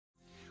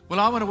Well,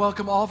 I want to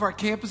welcome all of our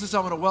campuses. I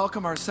want to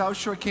welcome our South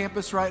Shore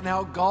campus right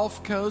now,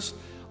 Gulf Coast,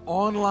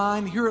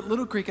 online, here at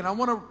Little Creek. And I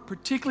want to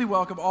particularly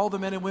welcome all the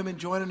men and women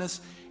joining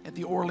us at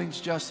the Orleans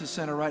Justice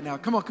Center right now.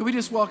 Come on, can we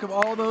just welcome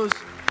all those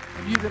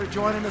of you that are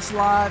joining us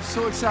live?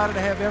 So excited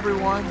to have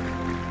everyone.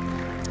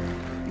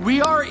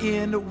 We are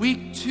in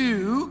week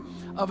 2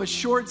 of a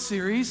short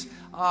series.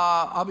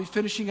 I'll be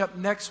finishing up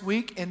next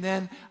week, and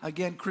then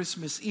again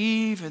Christmas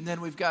Eve, and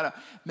then we've got a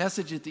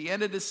message at the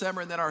end of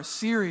December, and then our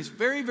series.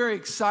 Very, very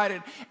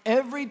excited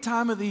every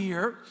time of the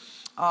year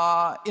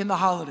in the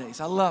holidays.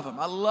 I love them.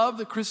 I love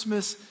the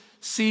Christmas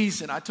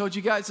season. I told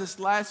you guys this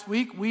last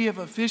week. We have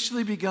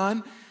officially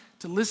begun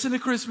to listen to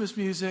Christmas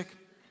music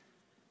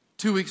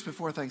 2 weeks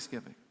before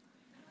Thanksgiving.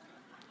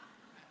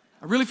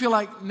 I really feel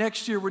like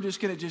next year we're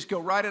just going to go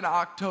right into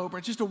October.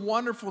 It's just a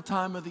wonderful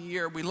time of the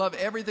year. We love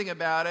everything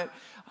about it.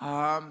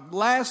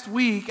 Last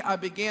week I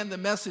began the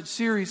message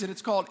series, and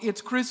it's called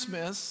It's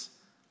Christmas,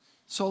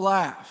 So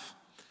Laugh.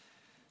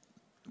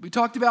 We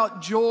talked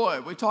about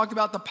joy. We talked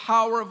about the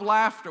power of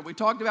laughter. We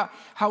talked about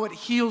how it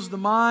heals the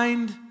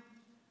mind,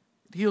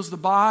 it heals the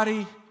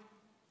body,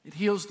 it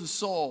heals the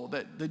soul.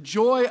 That the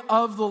joy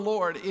of the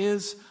Lord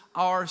is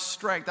our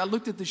strength. I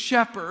looked at the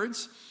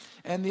shepherds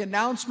and the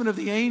announcement of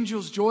the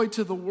angels, joy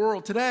to the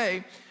world.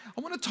 Today,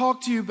 I want to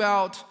talk to you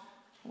about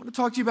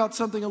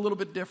something a little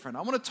bit different.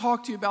 I want to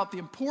talk to you about the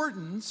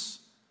importance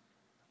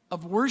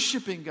of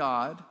worshiping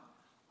God,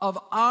 of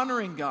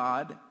honoring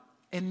God,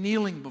 and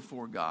kneeling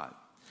before God.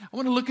 I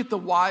want to look at the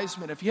wise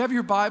men. If you have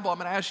your Bible, I'm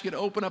going to ask you to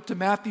open up to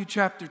Matthew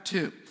chapter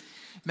 2.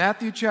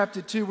 Matthew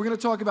chapter 2, we're going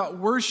to talk about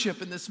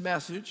worship in this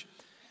message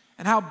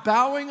and how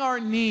bowing our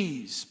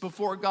knees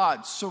before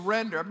God,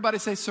 surrender. Everybody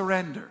say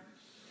surrender.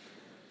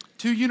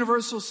 2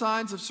 universal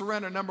signs of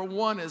surrender. Number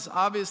 1 is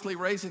obviously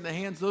raising the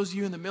hands. Those of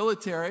you in the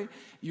military,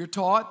 you're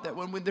taught that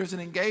when there's an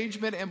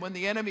engagement and when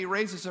the enemy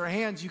raises their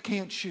hands, you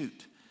can't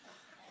shoot.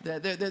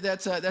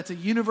 That's a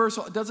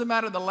universal. It doesn't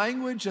matter the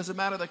language, doesn't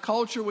matter the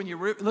culture. When you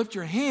lift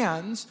your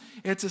hands,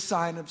 it's a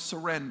sign of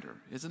surrender.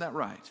 Isn't that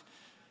right?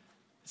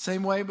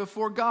 Same way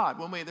before God.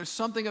 There's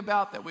something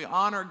about that. We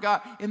honor God.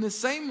 In the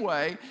same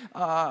way,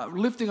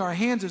 lifting our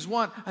hands is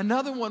one.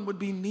 Another one would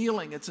be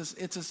kneeling. It's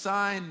a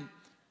sign.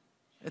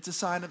 It's a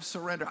sign of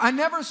surrender. I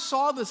never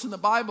saw this in the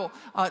Bible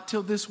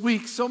till this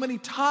week. So many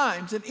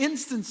times and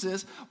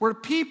instances where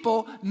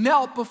people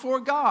knelt before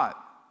God.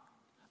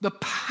 The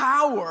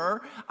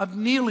power of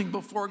kneeling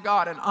before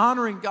God and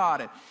honoring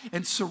God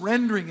and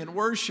surrendering in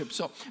worship.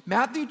 So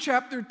Matthew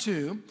chapter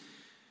 2,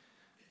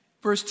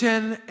 verse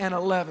 10 and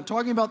 11,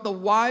 talking about the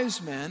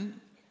wise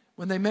men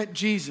when they met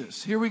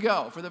Jesus. Here we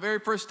go for the very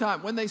first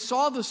time. When they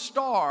saw the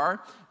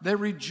star, they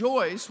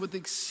rejoiced with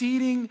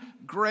exceeding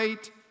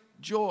great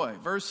joy.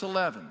 Verse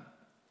 11.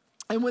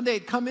 And when they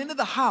had come into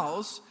the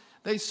house,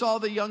 they saw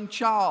the young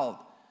child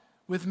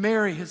with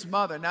Mary, his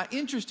mother. Now,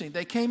 interesting,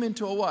 they came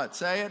into a what?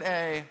 Say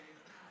it,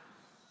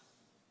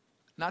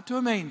 not to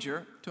a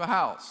manger, to a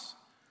house.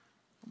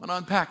 I'm going to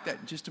unpack that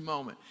in just a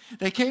moment.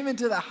 They came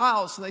into the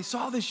house and they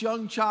saw this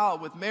young child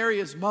with Mary,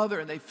 his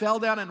mother, and they fell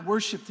down and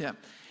worshiped him.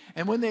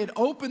 And when they had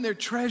opened their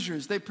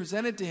treasures, they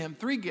presented to him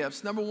 3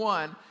 gifts. Number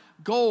 1,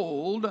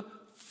 gold,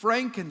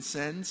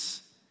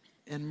 frankincense,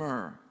 and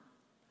myrrh.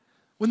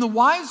 When the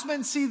wise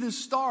men see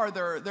this star,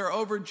 they're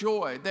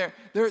overjoyed.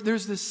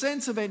 There's this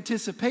sense of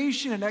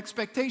anticipation and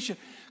expectation.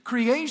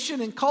 Creation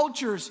and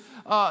cultures,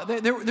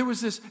 there was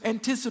this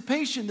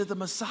anticipation that the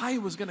Messiah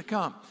was going to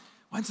come.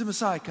 When's the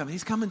Messiah coming?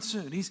 He's coming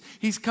soon.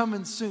 He's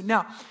coming soon.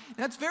 Now,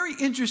 that's very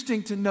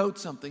interesting to note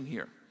something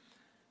here.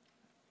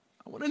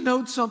 I want to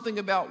note something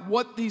about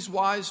what these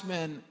wise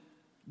men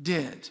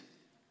did.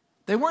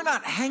 They were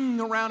not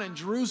hanging around in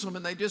Jerusalem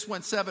and they just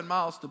went 7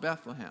 miles to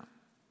Bethlehem.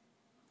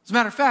 As a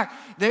matter of fact,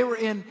 they were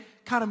in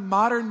kind of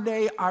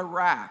modern-day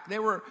Iraq. They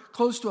were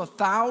close to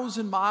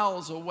 1,000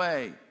 miles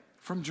away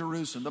from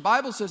Jerusalem. The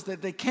Bible says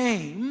that they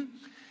came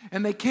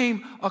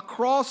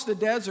across the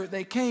desert.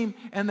 They came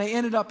and they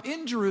ended up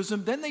in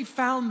Jerusalem. Then they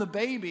found the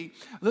baby,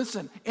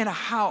 listen, in a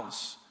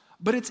house.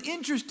 But it's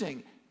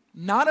interesting,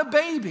 not a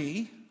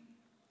baby,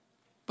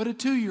 but a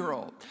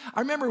 2-year-old. I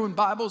remember when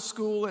Bible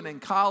school and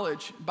in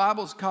college,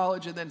 Bible's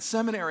college and then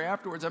seminary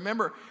afterwards, I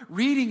remember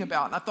reading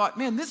about it. And I thought,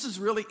 man, this is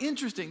really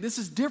interesting. This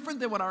is different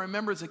than what I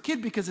remember as a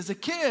kid, because as a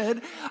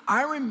kid,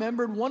 I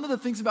remembered one of the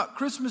things about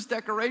Christmas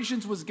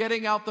decorations was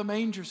getting out the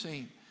manger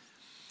scene.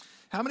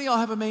 How many of y'all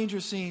have a manger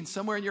scene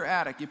somewhere in your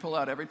attic you pull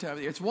out every time of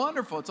the year? It's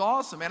wonderful. It's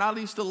awesome. Man, I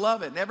used to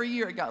love it. And every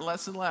year it got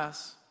less and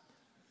less.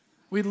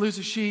 We'd lose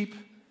a sheep.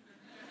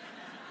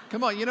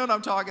 Come on, you know what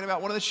I'm talking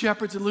about. One of the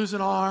shepherds would lose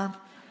an arm.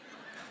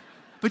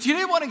 But you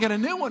didn't want to get a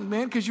new one,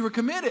 man, because you were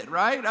committed,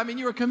 right? I mean,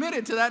 you were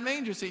committed to that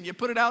manger scene. You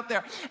put it out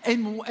there.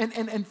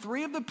 And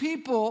 3 of the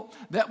people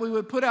that we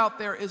would put out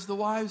there is the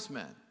wise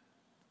men,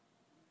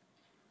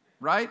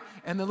 right?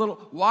 And the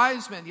little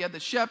wise men, you had the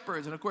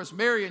shepherds, and of course,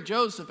 Mary and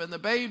Joseph and the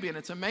baby, and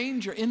it's a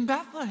manger in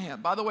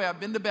Bethlehem. By the way, I've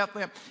been to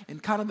Bethlehem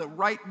and kind of the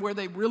right where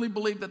they really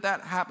believe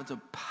that happens. A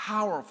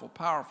powerful,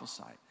 powerful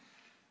sight.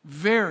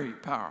 Very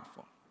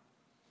powerful.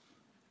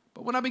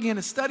 But when I began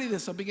to study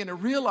this, I began to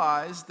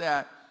realize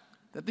that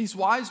that these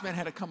wise men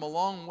had to come a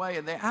long way,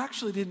 and they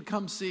actually didn't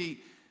come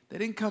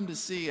to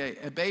see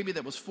a baby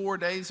that was 4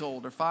 days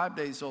old or 5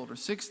 days old or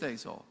 6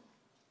 days old.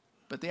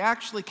 But they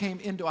actually came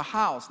into a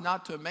house,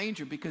 not to a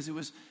manger, because it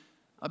was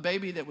a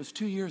baby that was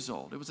 2 years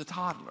old. It was a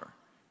toddler.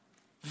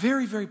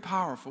 Very, very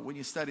powerful when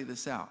you study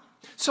this out.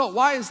 So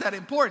why is that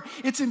important?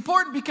 It's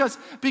important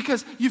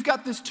because you've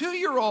got this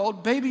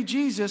 2-year-old baby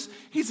Jesus.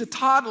 He's a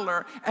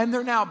toddler, and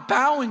they're now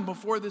bowing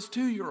before this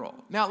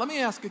 2-year-old. Now, let me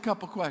ask a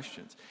couple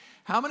questions.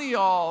 How many of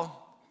y'all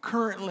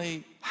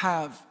currently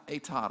have a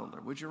toddler?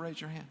 Would you raise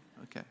your hand?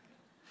 Okay.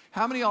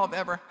 How many of y'all have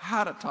ever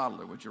had a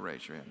toddler? Would you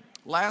raise your hand?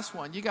 Last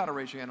one. You got to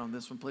raise your hand on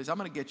this one, please. I'm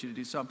going to get you to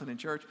do something in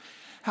church.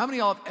 How many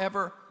of y'all have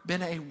ever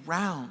been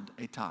around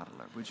a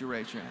toddler? Would you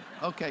raise your hand?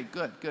 Okay,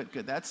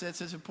 good. That's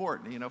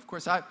important. You know, of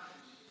course,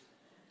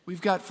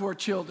 we've got 4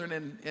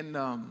 children, and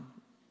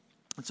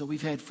so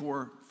we've had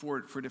four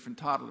different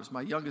toddlers.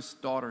 My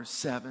youngest daughter is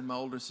 7. My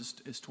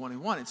oldest is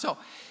 21, and so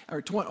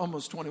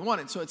almost 21.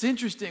 And so it's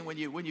interesting when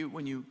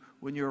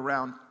you're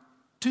around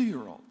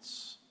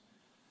 2-year-olds.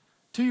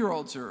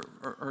 2-year-olds are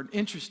an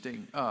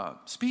interesting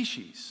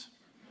species.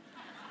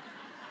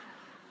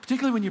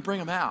 Particularly when you bring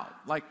them out,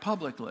 like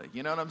publicly,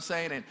 you know what I'm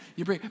saying? And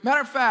matter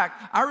of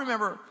fact, I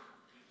remember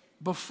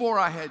before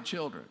I had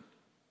children,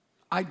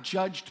 I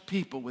judged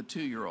people with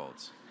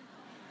 2-year-olds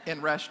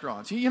in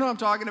restaurants. You know what I'm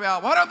talking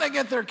about? Why don't they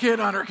get their kid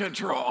under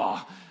control?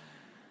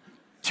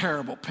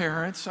 Terrible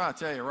parents, I'll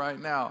tell you right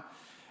now.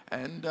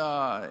 And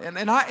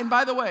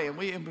by the way,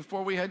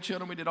 before we had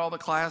children, we did all the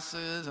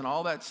classes and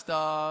all that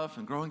stuff,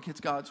 and growing kids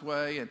God's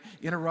way, and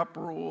interrupt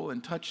rule,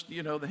 and touch, the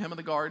hem of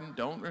the garden,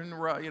 don't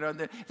interrupt,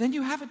 then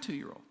you have a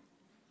 2-year-old.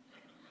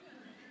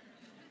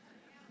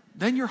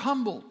 Then you're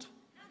humbled.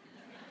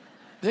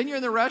 Then you're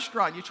in the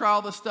restaurant, you try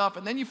all the stuff,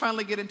 and then you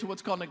finally get into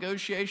what's called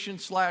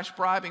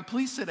negotiation/bribing.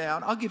 Please sit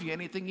down. I'll give you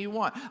anything you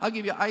want. I'll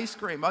give you ice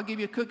cream. I'll give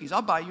you cookies.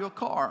 I'll buy you a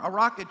car, a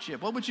rocket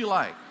ship. What would you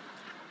like?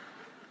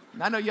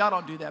 And I know y'all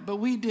don't do that, but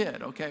we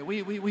did, okay?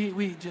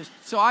 We just,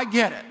 so I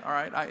get it, all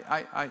right?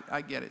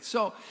 I get it.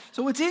 So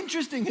what's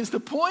interesting is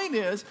the point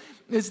is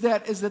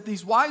that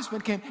these wise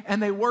men came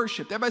and they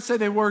worshiped. Everybody say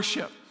they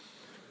worship.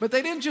 But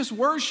they didn't just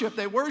worship,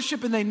 they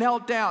worshiped and they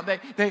knelt down.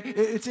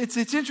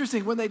 It's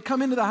interesting, when they'd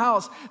come into the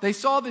house, they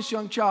saw this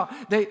young child,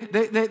 they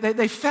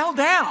fell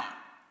down.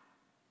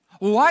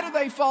 Why did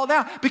they fall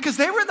down? Because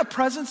they were in the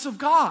presence of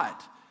God.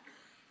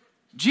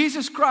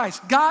 Jesus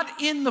Christ, God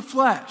in the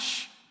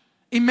flesh.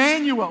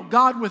 Emmanuel,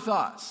 God with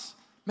us.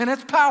 Man,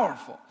 that's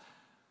powerful.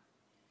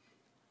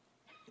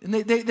 And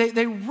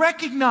they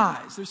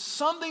recognize there's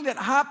something that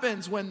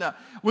happens when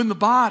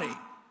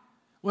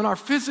our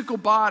physical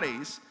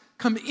bodies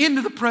come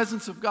into the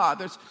presence of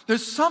God.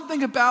 There's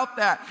something about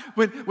that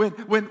when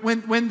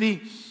the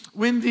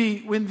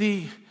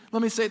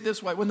let me say it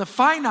this way, when the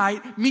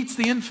finite meets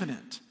the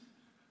infinite.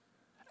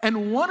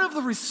 And one of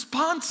the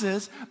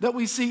responses that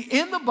we see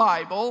in the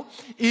Bible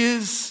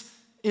is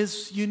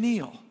you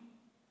kneel.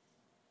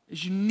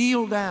 Is you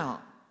kneel down.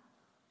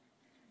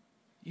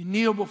 You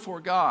kneel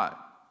before God.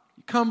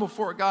 You come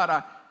before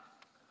God.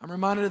 I'm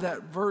reminded of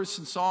that verse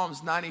in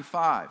Psalms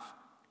 95.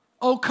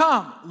 Oh,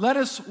 come, let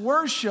us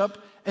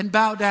worship and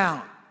bow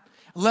down.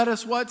 Let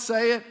us what?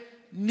 Say it.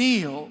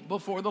 Kneel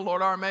before the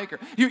Lord our Maker.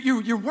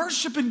 You're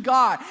worshiping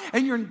God,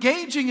 and you're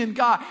engaging in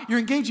God. You're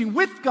engaging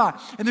with God,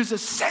 and there's a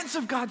sense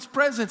of God's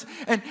presence,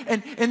 and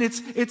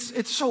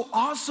it's so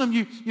awesome.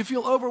 You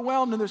feel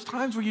overwhelmed, and there's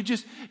times where you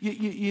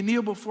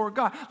kneel before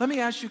God. Let me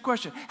ask you a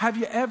question. Have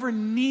you ever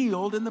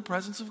kneeled in the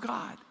presence of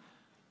God?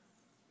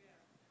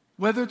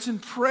 Whether it's in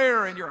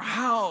prayer in your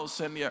house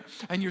and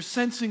you're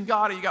sensing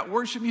God, or you got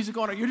worship music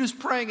on, or you're just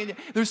praying, and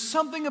there's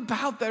something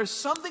about that. There's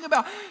something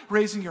about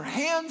raising your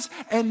hands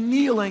and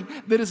kneeling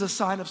that is a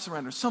sign of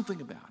surrender.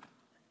 Something about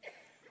it.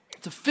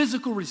 It's a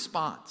physical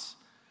response.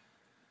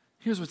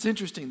 Here's what's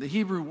interesting. The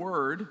Hebrew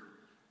word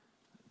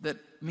that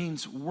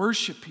means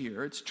worship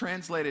here, it's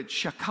translated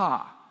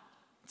shakah.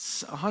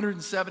 It's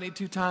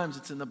 172 times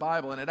it's in the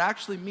Bible, and it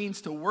actually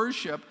means to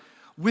worship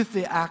with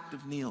the act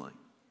of kneeling.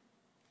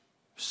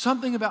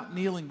 Something about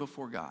kneeling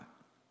before God.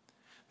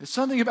 There's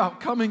something about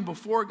coming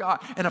before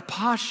God and a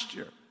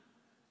posture,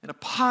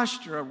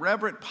 a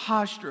reverent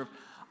posture of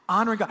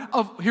honoring God.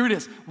 Here it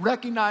is,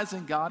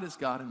 recognizing God is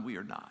God and we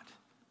are not.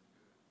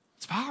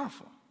 It's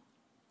powerful.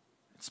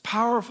 It's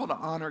powerful to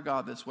honor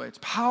God this way. It's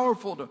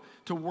powerful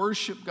to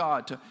worship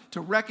God, to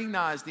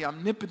recognize the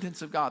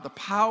omnipotence of God, the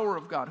power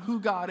of God,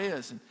 who God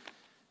is, and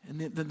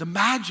the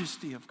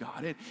majesty of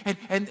God.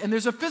 And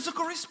there's a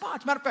physical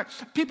response. Matter of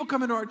fact, people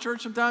come into our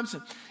church sometimes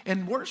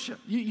and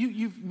worship.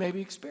 You've maybe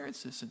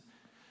experienced this. And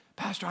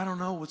Pastor, I don't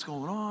know what's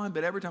going on,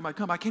 but every time I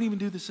come, I can't even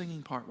do the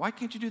singing part. Why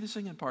can't you do the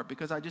singing part?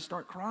 Because I just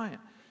start crying.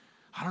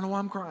 I don't know why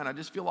I'm crying. I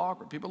just feel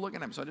awkward. People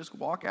looking at me, so I just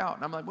walk out.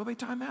 And I'm like, wait,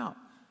 time out.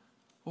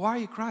 Why are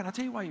you crying? I'll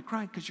tell you why you're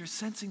crying, because you're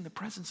sensing the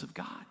presence of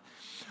God.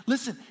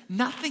 Listen,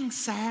 nothing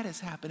sad is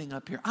happening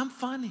up here. I'm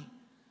funny.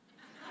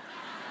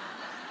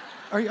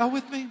 Are y'all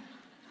with me?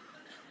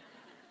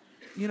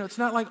 It's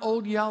not like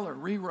Old Yeller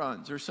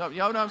reruns or something.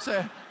 You know what I'm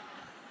saying?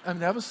 I mean,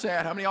 that was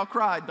sad. How many of y'all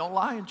cried? Don't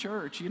lie in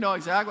church. You know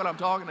exactly what I'm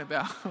talking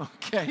about.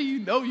 Okay, you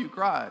know you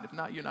cried. If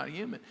not, you're not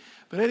human.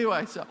 But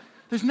anyway, so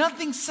there's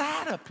nothing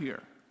sad up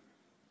here.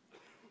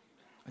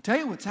 I tell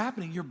you what's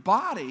happening. Your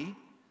body,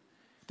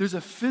 there's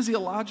a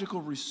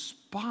physiological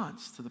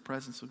response to the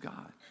presence of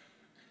God.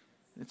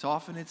 It's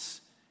often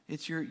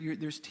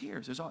there's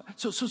tears.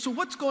 So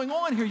what's going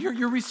on here?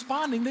 You're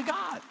responding to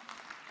God.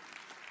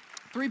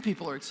 3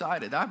 people are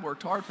excited. I've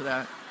worked hard for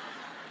that.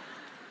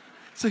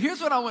 So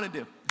here's what I want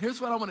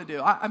to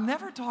do. I've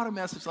never taught a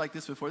message like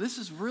this before. This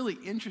is really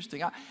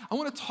interesting. I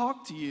want to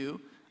talk to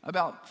you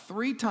about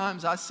 3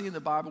 times I see in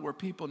the Bible where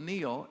people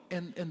kneel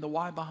and the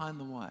why behind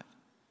the what.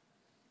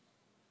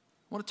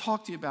 I want to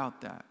talk to you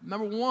about that.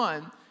 Number 1,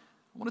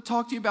 I want to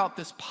talk to you about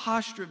this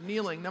posture of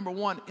kneeling. Number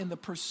 1,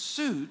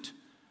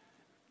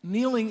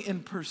 kneeling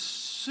in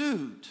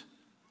pursuit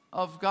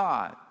of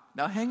God.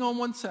 Now, hang on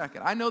one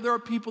second. I know there are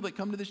people that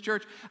come to this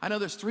church. I know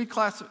there's 3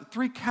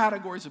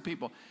 categories of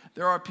people.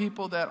 There are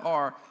people that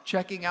are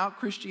checking out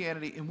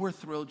Christianity, and we're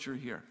thrilled you're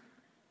here.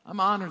 I'm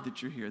honored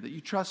that you're here, that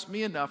you trust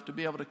me enough to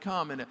be able to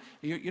come. And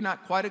you're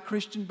not quite a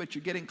Christian, but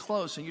you're getting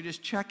close, and you're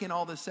just checking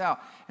all this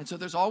out. And so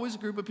there's always a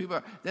group of people.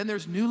 Then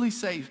there's newly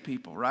saved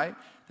people, right?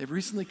 They've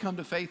recently come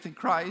to faith in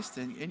Christ,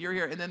 and you're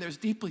here. And then there's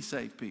deeply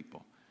saved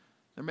people.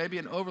 There may be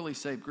an overly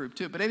saved group,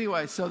 too. But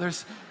anyway, so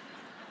there's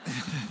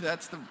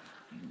that's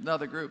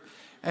another group.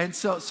 And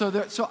so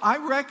I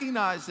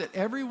recognize that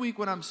every week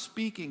when I'm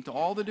speaking to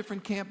all the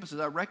different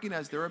campuses, I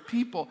recognize there are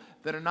people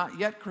that are not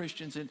yet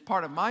Christians, and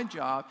part of my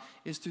job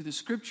is through the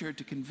Scripture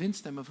to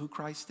convince them of who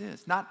Christ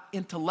is. Not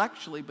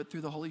intellectually, but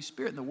through the Holy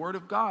Spirit and the Word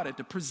of God, and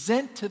to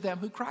present to them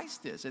who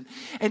Christ is. And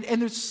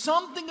there's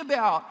something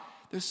about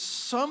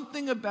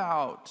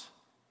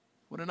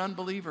when an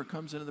unbeliever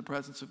comes into the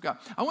presence of God.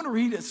 I want to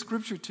read a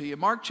scripture to you.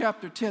 Mark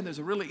chapter 10, there's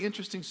a really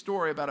interesting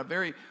story about a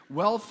very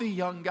wealthy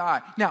young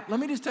guy. Now, let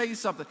me just tell you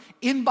something.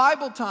 In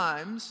Bible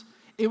times,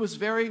 it was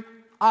very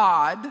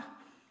odd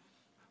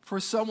for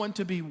someone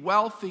to be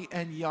wealthy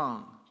and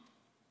young.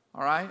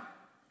 All right?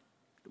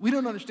 We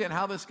don't understand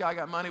how this guy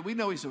got money. We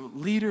know he's a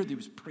leader. He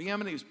was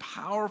preeminent. He was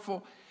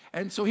powerful.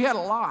 And so he had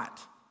a lot.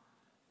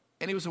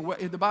 And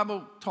the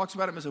Bible talks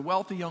about him as a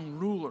wealthy young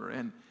ruler.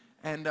 And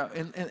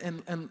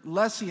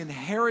unless he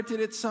inherited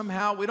it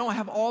somehow, we don't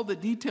have all the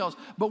details,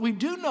 but we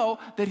do know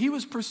that he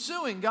was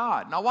pursuing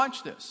God. Now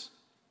watch this.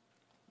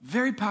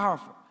 Very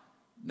powerful.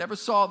 Never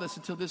saw this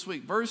until this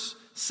week. Verse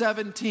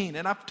 17,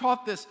 and I've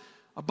taught this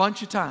a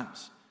bunch of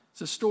times.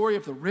 It's a story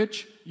of the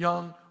rich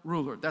young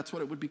ruler. That's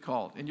what it would be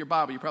called. In your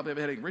Bible, you probably have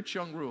a heading, rich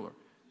young ruler.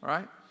 All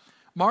right?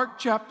 Mark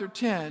chapter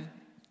 10,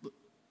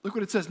 look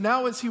what it says.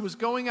 Now as he was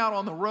going out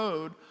on the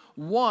road,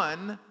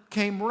 one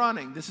came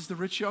running. This is the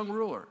rich young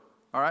ruler.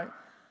 All right?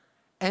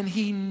 And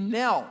he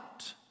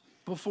knelt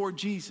before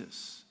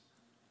Jesus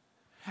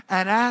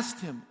and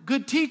asked him,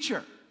 "Good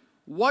teacher,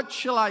 what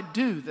shall I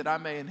do that I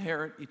may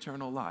inherit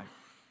eternal life?"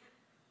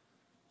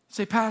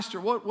 Say,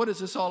 "Pastor, what is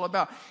this all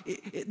about?"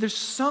 There's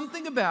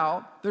something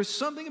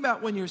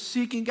about when you're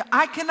seeking God.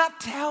 I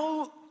cannot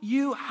tell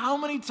you how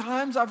many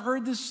times I've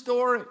heard this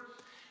story.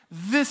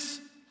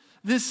 This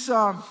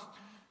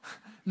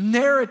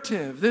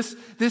narrative, this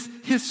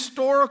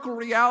historical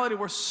reality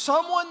where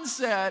someone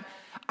said,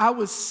 I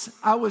was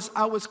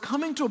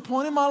coming to a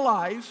point in my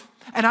life,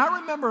 and I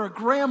remember a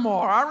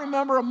grandma, or I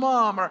remember a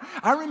mom, or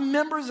I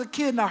remember as a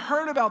kid, and I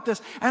heard about this,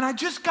 and I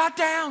just got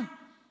down.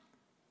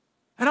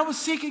 And I was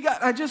seeking God.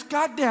 I just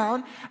got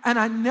down, and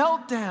I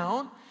knelt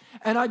down,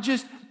 and I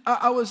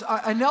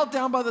knelt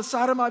down by the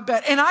side of my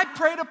bed, and I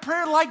prayed a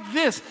prayer like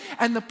this.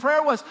 And the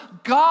prayer was,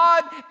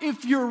 "God,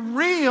 if you're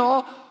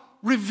real,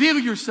 reveal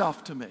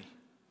yourself to me.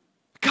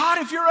 God,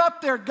 if you're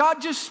up there,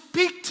 God, just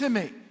speak to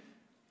me."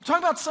 I'm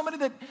talking about somebody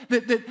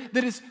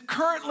that is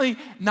currently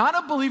not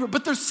a believer,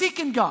 but they're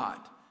seeking God.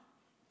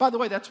 By the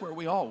way, that's where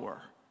we all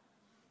were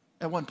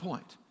at one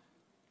point.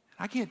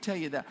 I can't tell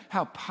you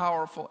how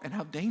powerful and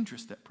how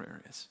dangerous that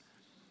prayer is.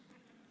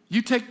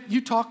 You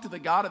talk to the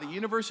God of the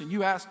universe and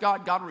you ask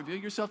God, "God, reveal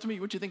yourself to me."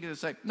 What you think is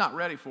to say? Not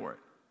ready for it.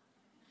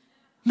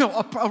 No,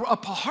 a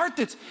heart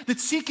that's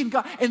seeking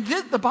God. And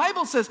the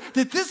Bible says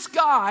that this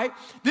guy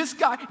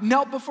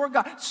knelt before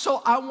God.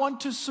 So I want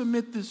to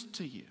submit this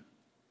to you.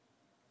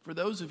 For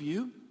those of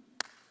you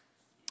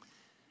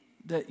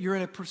that you're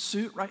in a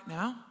pursuit right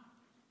now,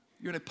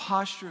 you're in a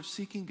posture of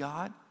seeking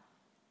God,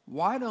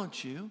 why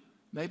don't you,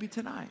 maybe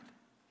tonight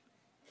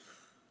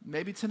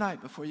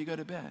before you go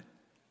to bed,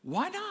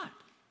 why not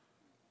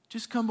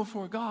just come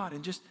before God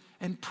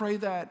and pray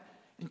that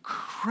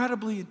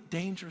incredibly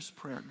dangerous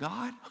prayer?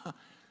 "God,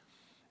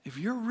 if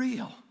you're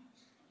real,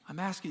 I'm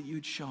asking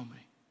you'd show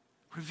me.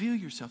 Reveal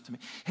yourself to me."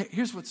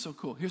 Here's what's so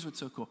cool.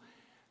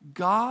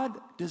 God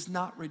does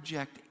not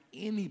reject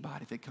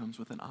anybody that comes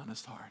with an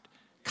honest heart.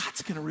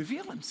 God's going to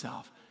reveal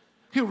himself.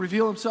 He'll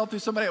reveal himself through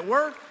somebody at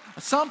work.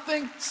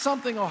 Something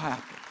will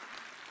happen.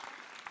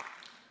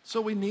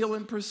 So we kneel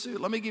in pursuit.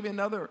 Let me give you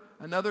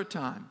another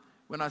time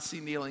when I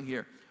see kneeling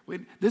here.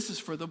 This is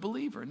for the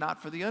believer,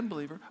 not for the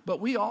unbeliever. But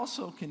we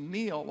also can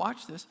kneel,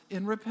 watch this,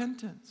 in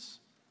repentance.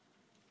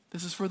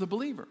 This is for the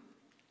believer.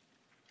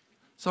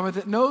 somebody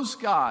that knows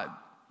God.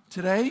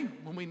 Today,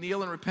 when we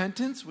kneel in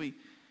repentance,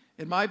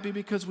 it might be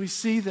because we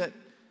see that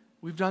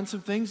we've done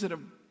some things that have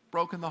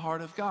broken the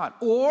heart of God.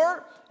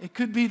 Or it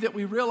could be that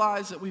we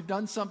realize that we've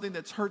done something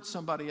that's hurt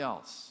somebody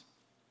else.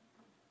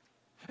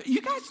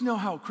 You guys know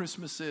how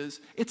Christmas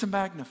is. It's a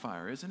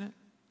magnifier, isn't it?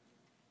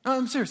 No,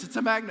 I'm serious. It's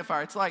a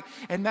magnifier. It's like,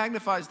 it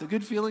magnifies the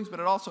good feelings, but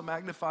it also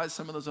magnifies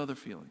some of those other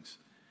feelings.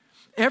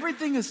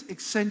 Everything is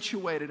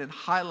accentuated and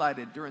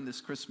highlighted during this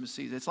Christmas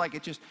season. It's like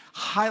it just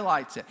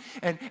highlights it.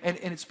 And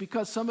it's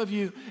because some of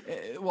you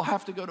will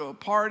have to go to a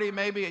party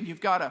maybe, and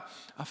you've got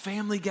a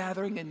family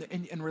gathering,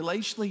 and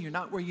relationally you're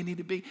not where you need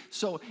to be.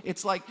 So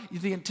it's like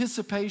the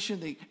anticipation,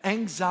 the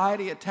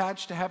anxiety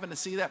attached to having to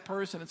see that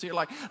person. And so you're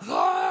like,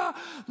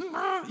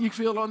 you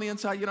feel it on the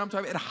inside. You know what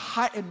I'm talking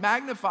about? It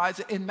magnifies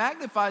it. It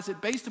magnifies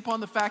it based upon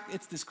the fact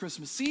it's this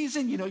Christmas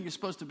season. You know, you're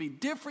supposed to be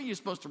different. You're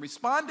supposed to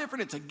respond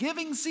different. It's a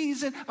giving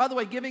season. By the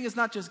way, giving is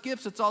not just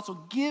gifts, it's also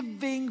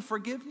giving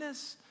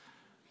forgiveness.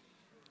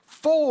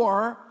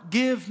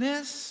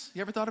 Forgiveness. You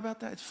ever thought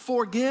about that? It's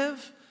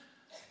forgive.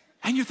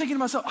 And you're thinking to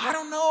myself, I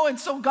don't know. And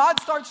so God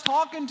starts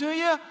talking to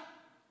you.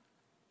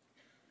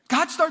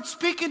 God starts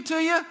speaking to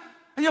you.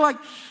 And you're like,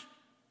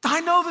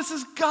 I know this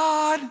is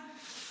God.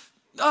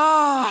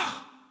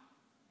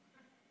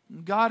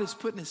 God is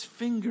putting his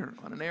finger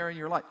on an area in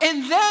your life.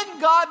 And then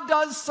God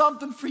does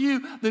something for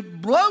you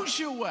that blows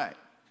you away.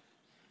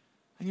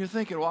 And you're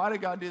thinking, why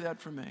did God do that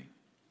for me?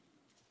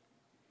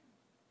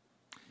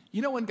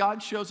 You know, when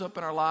God shows up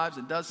in our lives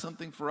and does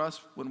something for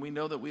us when we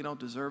know that we don't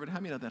deserve it,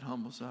 how many know that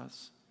humbles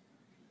us?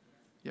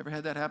 You ever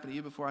had that happen to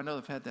you before? I know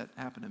I've had that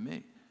happen to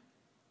me.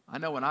 I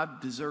know when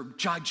I've deserved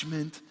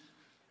judgment,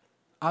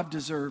 I've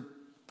deserved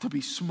to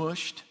be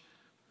smushed,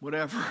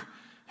 whatever,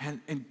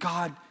 and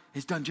God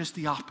has done just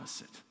the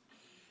opposite.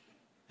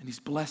 And he's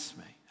blessed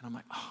me. And I'm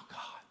like, oh, God,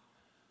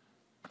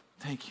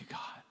 thank you, God.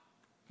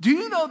 Do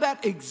you know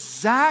that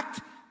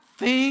exact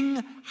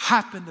thing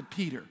happened to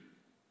Peter?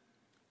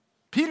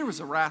 Peter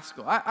was a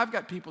rascal. I've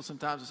got people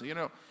sometimes that say,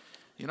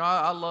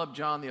 I love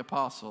John the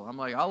Apostle. I'm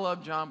like, I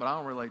love John, but I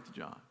don't relate to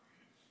John.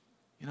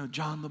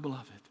 John the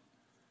Beloved.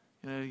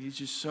 He's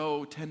just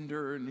so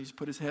tender, and he's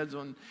put his heads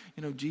on,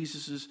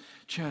 Jesus's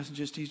chest, and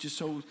he's just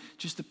so,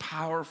 just the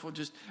powerful,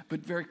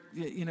 but very,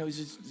 he's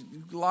just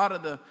a lot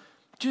of the,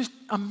 just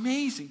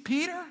amazing.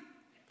 Peter, a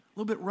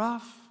little bit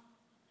rough.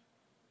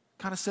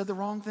 Kind of said the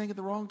wrong thing at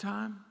the wrong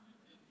time.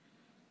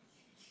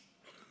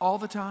 All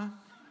the time.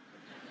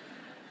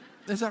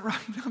 Is that right?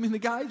 I mean, the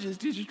guy he's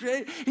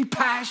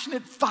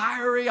passionate,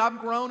 fiery. I've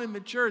grown and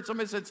matured.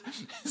 Somebody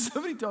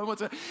told me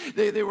once,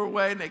 they were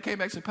away and they came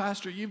back and said,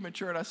 Pastor, you've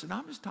matured. I said, no,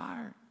 I'm just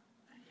tired.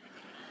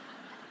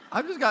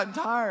 I've just gotten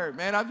tired,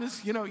 man. I'm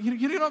just, you know what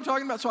I'm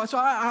talking about? So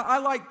I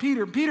like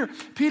Peter. Peter,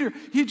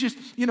 he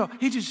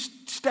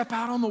just step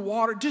out on the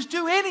water, just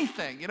do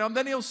anything, and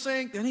then he'll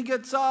sink, then he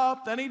gets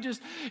up, then he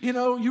just,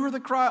 you were the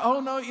cry,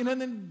 oh no, and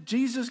then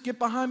Jesus, get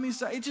behind me.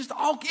 It just,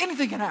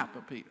 anything can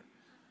happen, Peter.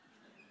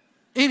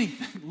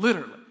 Anything,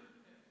 literally.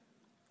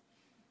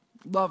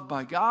 Loved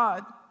by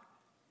God.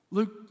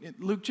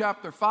 Luke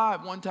chapter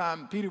 5, one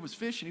time Peter was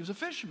fishing. He was a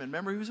fisherman.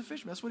 Remember, he was a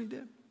fisherman. That's what he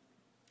did.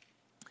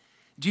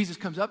 Jesus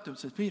comes up to him and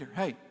says, Peter,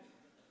 hey,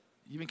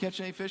 you been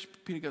catching any fish?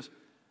 Peter goes,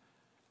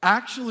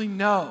 actually,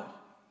 no,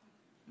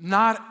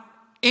 not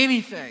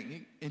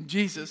anything. And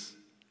Jesus,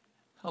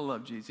 I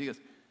love Jesus. He goes,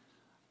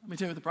 let me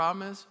tell you what the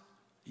problem is.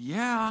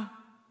 Yeah,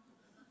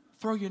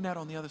 throw your net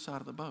on the other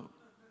side of the boat.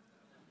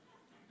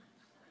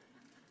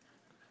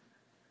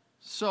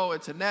 So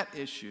it's a net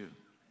issue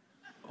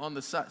on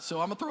the side. So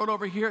I'm going to throw it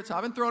over here. So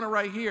I've been throwing it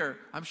right here.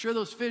 I'm sure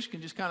those fish can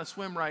just kind of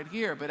swim right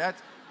here. But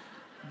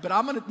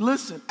I'm going to,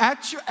 listen,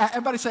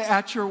 everybody say,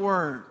 at your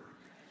word.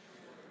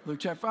 Luke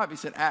chapter 5, he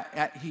said,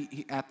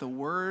 at the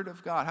word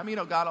of God. How many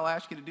know God will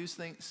ask you to do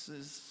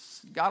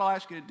things? God will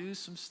ask you to do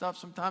some stuff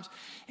sometimes,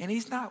 and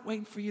he's not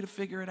waiting for you to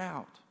figure it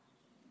out.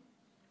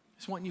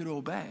 He's wanting you to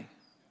obey.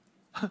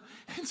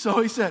 And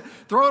so he said,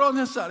 throw it on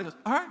this side. He goes,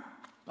 all right,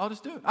 I'll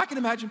just do it. I can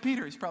imagine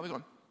Peter. He's probably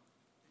going.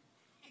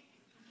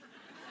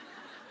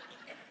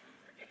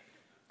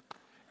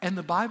 And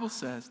the Bible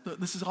says,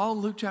 this is all in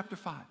Luke chapter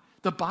 5.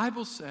 The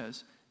Bible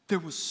says there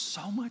was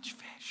so much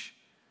fish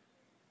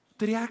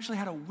that he actually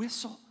had to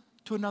whistle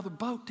to another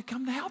boat to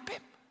come to help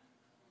him.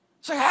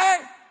 Say,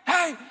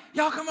 hey,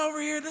 y'all come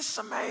over here. This is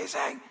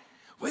amazing.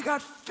 We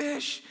got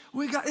fish.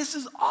 This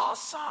is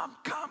awesome.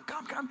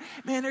 Come.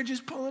 Man, they're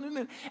just pulling it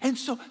in. And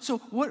so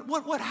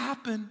what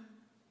happened?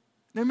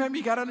 Now remember,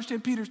 you got to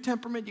understand Peter's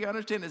temperament. You got to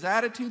understand his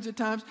attitudes at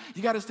times.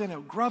 You got to understand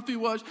how gruff he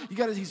was.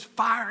 He's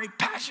fiery,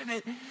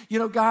 passionate,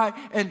 guy.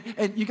 And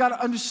you got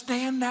to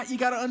understand that. You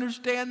got to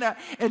understand that.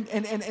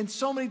 And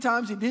so many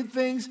times he did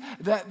things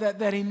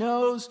that he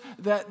knows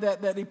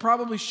that he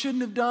probably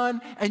shouldn't have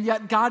done. And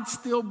yet God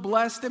still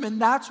blessed him.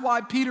 And that's why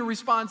Peter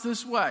responds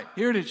this way.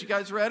 Here it is. You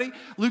guys ready?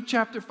 Luke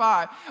chapter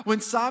 5. When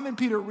Simon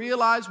Peter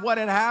realized what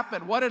had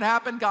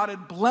happened, God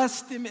had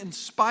blessed him in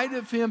spite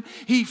of him.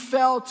 He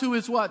fell to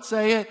his what?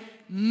 Say it.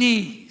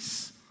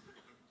 Knees.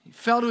 He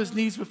fell to his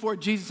knees before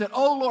Jesus, said,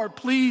 "Oh Lord,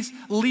 please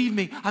leave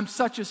me. I'm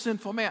such a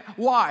sinful man."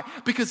 Why?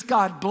 Because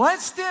God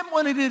blessed him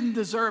when he didn't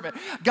deserve it.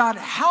 God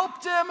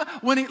helped him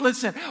when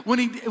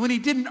he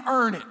didn't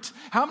earn it.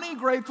 How many are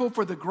grateful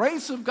for the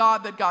grace of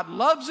God, that God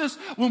loves us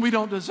when we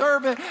don't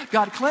deserve it?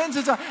 God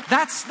cleanses us.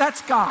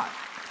 That's God.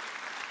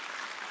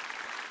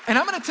 And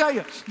I'm going to tell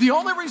you, the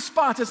only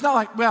response, it's not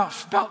like, well,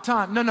 it's about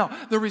time. No.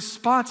 The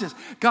response is,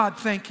 God,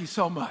 thank you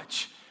so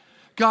much.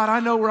 God, I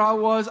know where I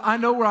was. I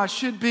know where I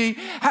should be.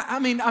 I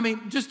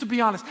mean, just to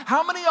be honest,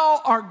 how many of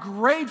y'all are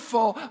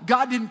grateful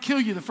God didn't kill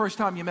you the first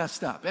time you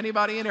messed up?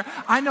 Anybody in here?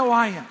 I know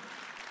I am.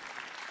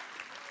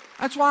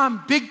 That's why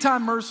I'm big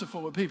time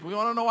merciful with people. You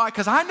want to know why?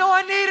 Because I know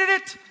I needed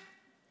it.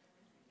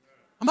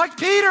 I'm like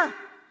Peter.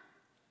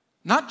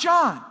 Not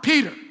John,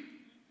 Peter.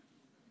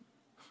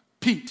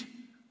 Pete.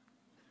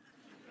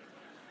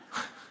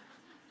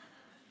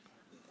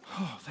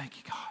 Oh, thank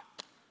you, God.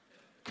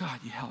 God,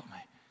 you helped me.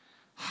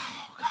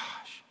 Oh,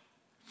 gosh.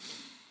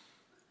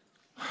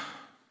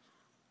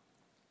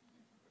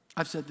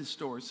 I've said this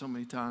story so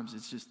many times.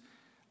 It's just,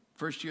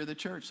 first year of the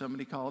church,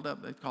 somebody called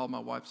up. They called my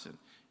wife and said,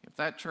 if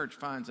that church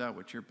finds out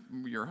what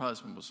your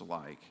husband was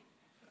like,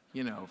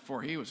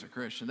 before he was a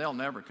Christian, they'll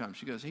never come.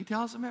 She goes, he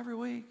tells them every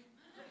week.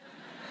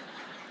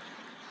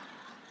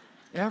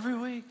 Every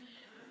week.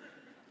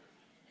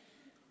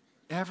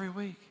 Every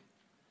week.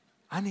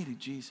 I needed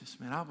Jesus,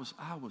 man. I was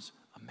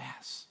a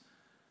mess.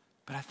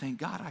 But I thank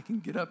God I can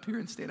get up here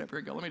and stand up here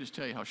and go, let me just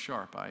tell you how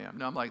sharp I am.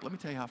 No, I'm like, let me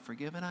tell you how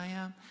forgiven I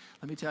am.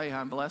 Let me tell you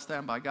how I'm blessed I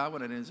am by God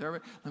when I didn't deserve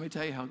it. Let me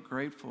tell you how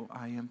grateful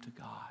I am to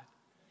God.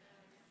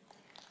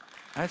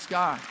 That's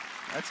God.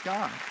 That's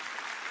God.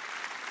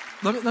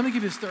 Let me give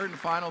you this third and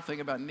final thing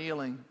about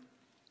kneeling.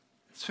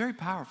 It's very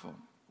powerful.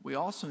 We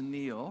also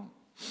kneel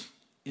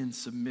in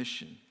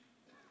submission.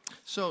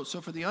 So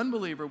for the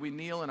unbeliever, we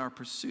kneel in our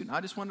pursuit. And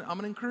I'm going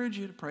to encourage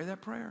you to pray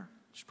that prayer.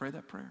 Just pray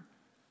that prayer.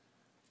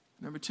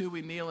 Number 2,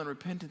 we kneel in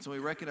repentance and we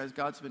recognize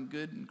God's been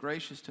good and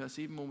gracious to us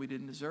even when we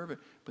didn't deserve it.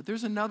 But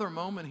there's another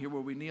moment here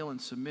where we kneel in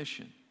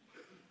submission.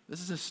 This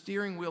is a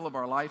steering wheel of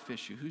our life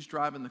issue. Who's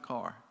driving the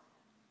car?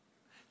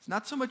 It's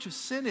not so much a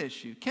sin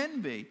issue.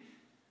 Can be,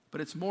 but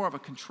it's more of a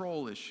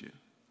control issue.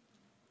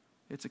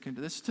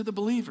 This is to the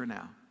believer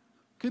now.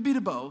 Could be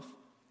to both,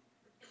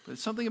 but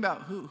it's something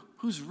about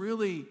who's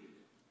really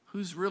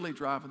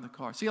driving the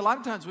car. See, a lot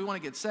of times we want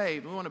to get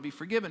saved, we want to be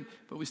forgiven,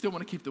 but we still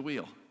want to keep the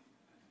wheel.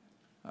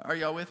 Are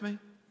y'all with me?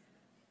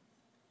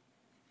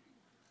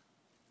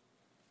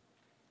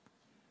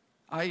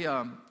 I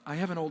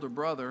have an older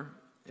brother,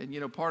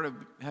 and part of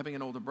having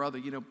an older brother,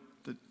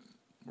 the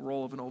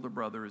role of an older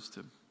brother is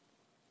to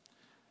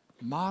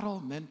model,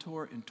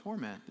 mentor, and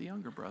torment the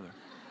younger brother.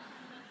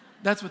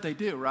 That's what they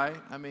do, right?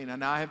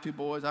 And I have 2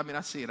 boys.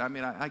 I see it.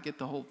 I get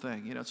the whole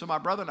thing. So my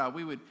brother and I,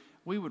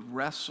 we would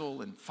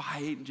wrestle and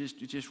fight and just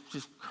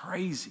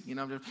crazy,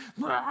 just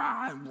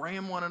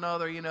ram one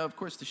another. Of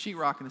course, the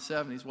sheetrock in the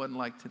 70s wasn't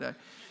like today,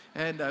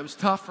 and it was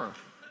tougher,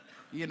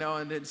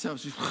 and then so it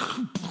was just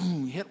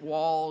boom, hit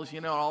walls,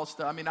 all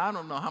stuff. I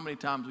don't know how many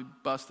times we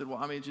busted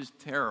walls. It's just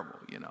terrible,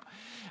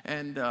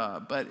 and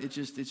but it's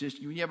just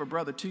when you have a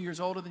brother 2 years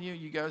older than you,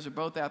 you guys are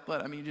both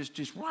athletic.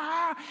 Just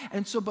rah.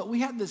 And so, but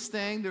we had this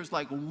thing. There's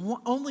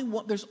only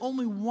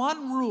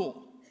one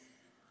rule.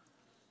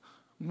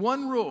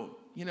 One rule.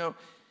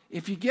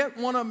 If you get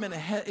one of them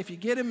if you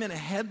get him in a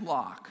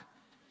headlock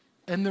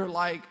and they're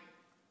like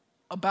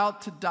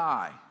about to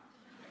die,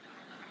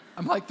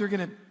 I'm like, they're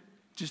going to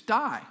just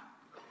die.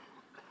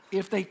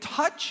 If they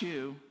touch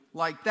you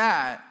like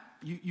that,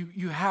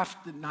 you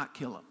have to not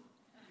kill them.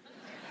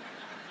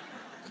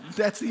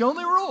 That's the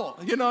only rule.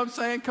 You know what I'm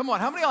saying? Come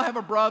on. How many of y'all have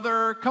a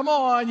brother? Come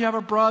on, you have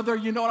a brother.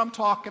 You know what I'm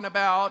talking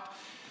about.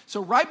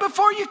 So right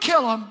before you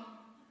kill them,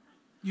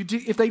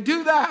 if they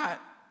do that,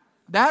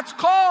 that's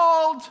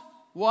called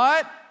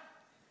what?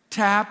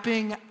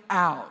 Tapping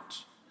out.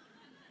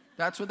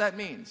 That's what that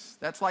means.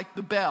 That's like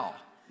the bell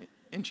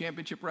in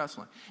championship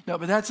wrestling. No,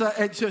 but that's so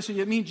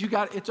it means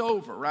it's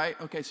over, right?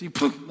 Okay, so you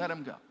let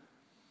them go.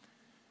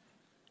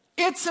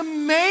 It's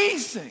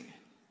amazing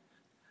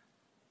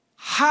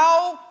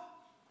how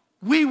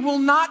we will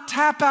not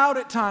tap out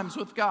at times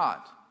with God.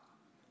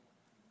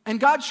 And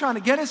God's trying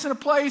to get us in a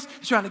place.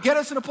 He's trying to get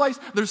us in a place.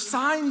 There's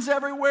signs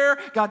everywhere.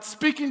 God's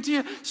speaking to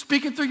you,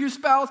 speaking through your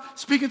spouse,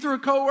 speaking through a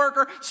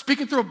coworker,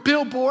 speaking through a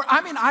billboard.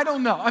 I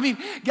don't know.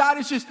 God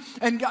is just,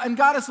 and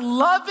God is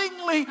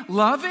lovingly.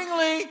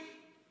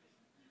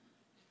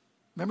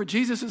 Remember,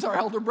 Jesus is our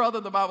elder brother,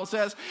 the Bible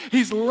says.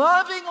 He's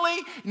lovingly,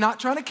 not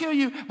trying to kill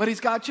you, but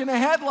he's got you in a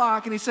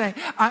headlock, and he's saying,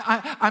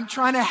 I'm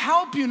trying to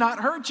help you, not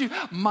hurt you.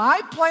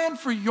 My plan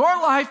for your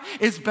life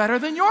is better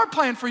than your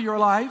plan for your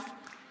life.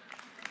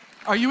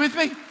 Are you with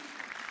me?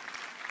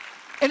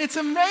 And it's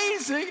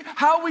amazing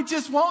how we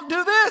just won't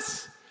do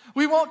this.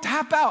 We won't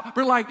tap out.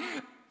 We're like,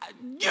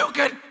 you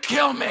could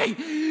kill me.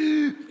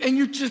 And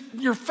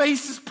your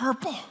face is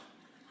purple.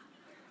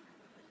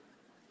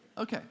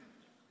 Okay.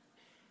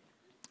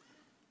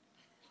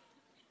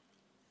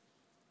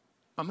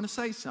 I'm going to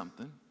say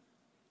something.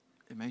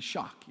 It may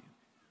shock you.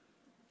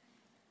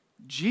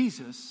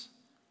 Jesus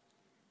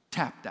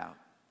tapped out.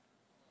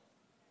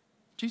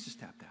 Jesus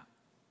tapped out.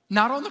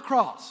 Not on the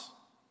cross.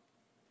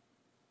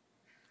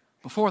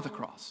 Before the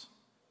cross.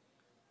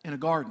 In a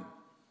garden.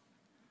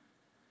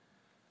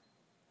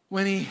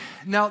 When he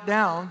knelt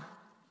down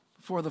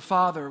before the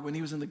Father, when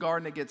he was in the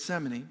Garden of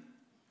Gethsemane,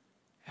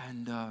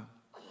 and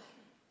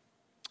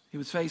he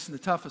was facing the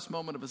toughest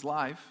moment of his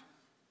life,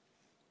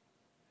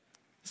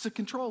 it's a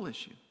control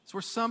issue. It's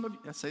where some of you,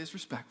 I say this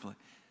respectfully,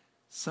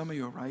 some of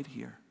you are right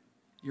here.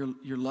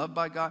 You're loved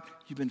by God.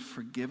 You've been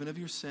forgiven of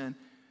your sin,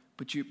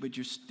 but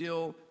you're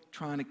still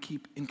trying to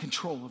keep in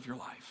control of your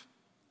life.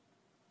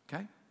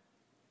 Okay?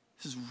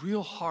 This is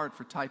real hard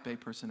for type A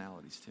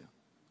personalities too.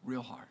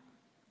 Real hard.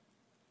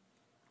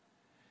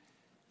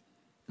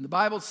 And the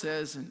Bible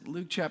says in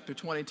Luke chapter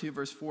 22,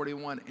 verse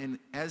 41, and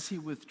as he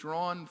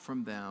withdrawn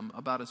from them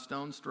about a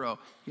stone's throw,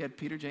 he had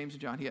Peter, James,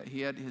 and John.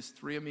 He had his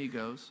three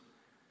amigos.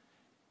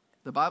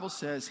 The Bible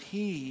says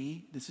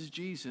this is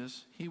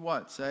Jesus, he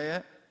what? Say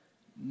it.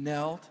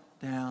 Knelt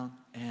down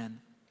and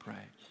prayed.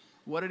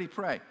 What did he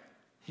pray?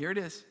 Here it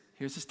is.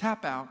 Here's his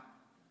tap out.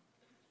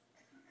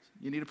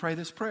 You need to pray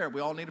this prayer.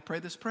 We all need to pray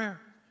this prayer.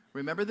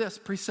 Remember this,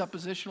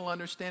 presuppositional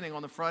understanding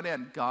on the front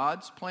end.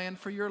 God's plan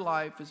for your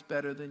life is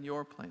better than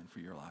your plan for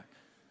your life.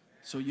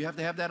 So you have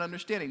to have that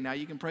understanding. Now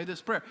you can pray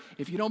this prayer.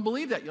 If you don't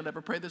believe that, you'll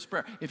never pray this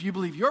prayer. If you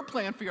believe your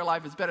plan for your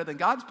life is better than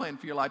God's plan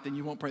for your life, then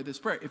you won't pray this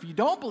prayer. If you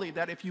don't believe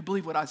that, if you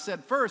believe what I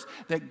said first,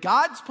 that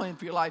God's plan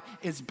for your life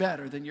is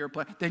better than your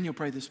plan, then you'll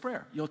pray this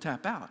prayer. You'll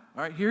tap out.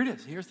 All right, here it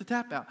is. Here's the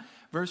tap out.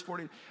 Verse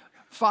 40.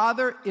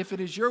 Father, if it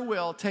is your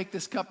will, take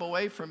this cup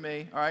away from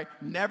me. All right,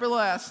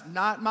 nevertheless,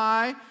 not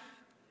my,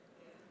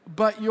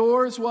 but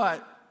yours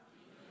what?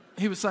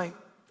 He was saying,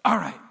 all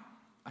right,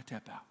 I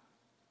tap out.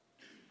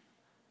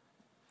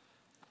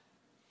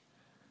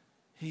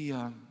 He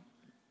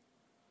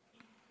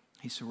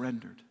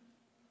surrendered.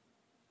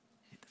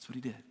 That's what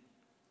he did.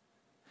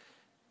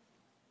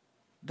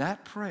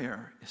 That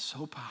prayer is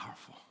so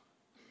powerful.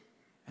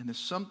 And there's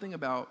something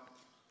about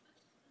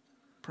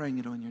praying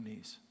it on your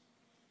knees.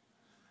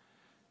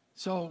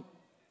 So,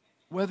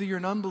 whether you're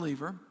an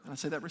unbeliever, and I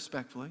say that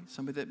respectfully,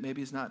 somebody that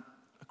maybe is not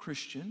a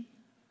Christian,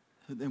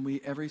 then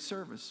every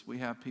service, we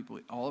have people,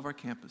 all of our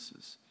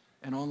campuses,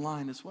 and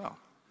online as well.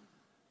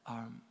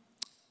 I'm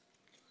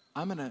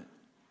going to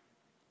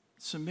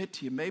submit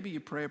to you. Maybe you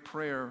pray a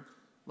prayer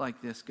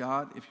like this: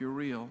 God, if you're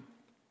real,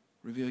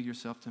 reveal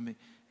yourself to me.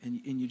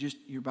 And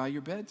you're by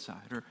your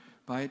bedside or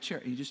by a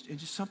chair. And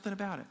just something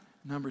about it.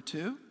 Number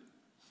two,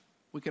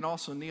 we can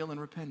also kneel in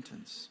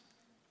repentance.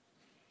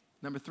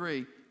 Number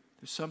three,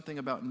 there's something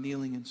about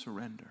kneeling in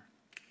surrender.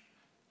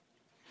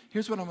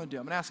 Here's what I'm going to do.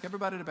 I'm going to ask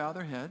everybody to bow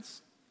their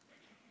heads.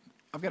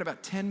 I've got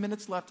about 10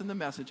 minutes left in the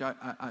message.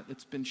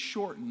 It's been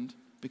shortened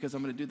because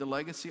I'm going to do the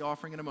legacy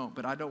offering in a moment,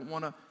 but I don't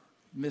want to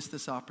miss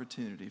this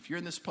opportunity. If you're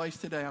in this place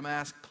today, I'm going to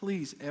ask,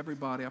 please,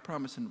 everybody, I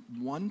promise in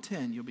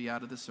 1:10 you'll be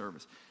out of the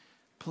service.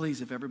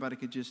 Please, if everybody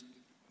could just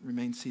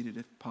remain seated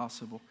if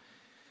possible.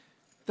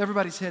 With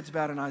everybody's heads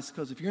bowed and eyes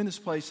closed, if you're in this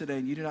place today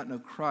and you do not know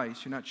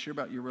Christ, you're not sure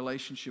about your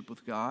relationship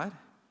with God,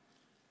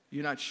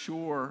 you're not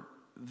sure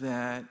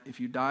that if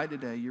you die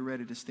today, you're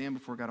ready to stand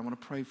before God, I want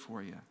to pray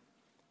for you.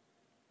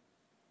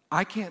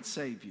 I can't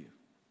save you.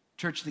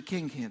 Church of the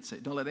King can't save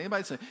you. Don't let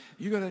anybody say,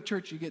 you go to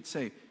church, you get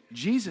saved.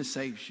 Jesus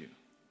saves you.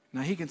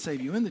 Now, he can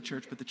save you in the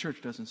church, but the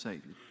church doesn't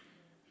save you.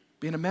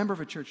 Being a member of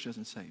a church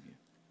doesn't save you.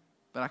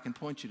 But I can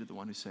point you to the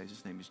one who saves.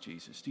 His name is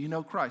Jesus. Do you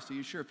know Christ? Are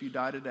you sure if you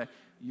die today,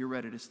 you're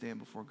ready to stand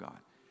before God?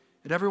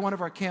 At every one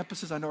of our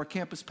campuses, I know our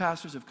campus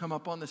pastors have come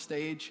up on the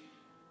stage.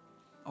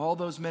 All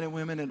those men and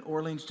women in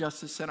Orleans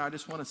Justice Center, I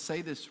just want to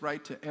say this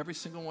right to every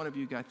single one of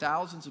you guys,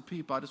 thousands of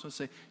people. I just want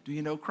to say, do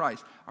you know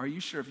Christ? Are you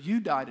sure if you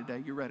die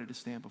today, you're ready to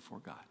stand before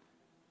God?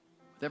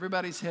 With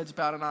everybody's heads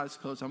bowed and eyes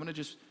closed, I'm going to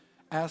just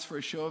ask for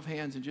a show of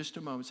hands in just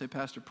a moment. Say,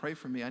 Pastor, pray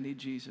for me. I need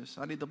Jesus.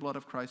 I need the blood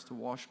of Christ to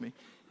wash me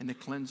and to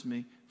cleanse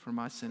me from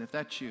my sin. If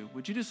that's you,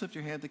 would you just lift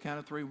your hand at the count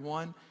of three?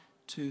 1,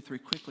 2, 3.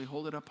 Quickly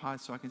hold it up high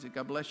so I can say,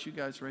 God bless you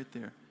guys right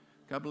there.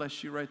 God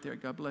bless you right there.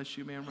 God bless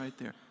you, man, right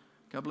there.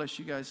 God bless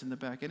you guys in the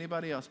back.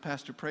 Anybody else?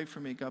 Pastor, pray for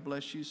me. God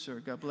bless you, sir.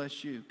 God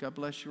bless you. God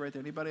bless you right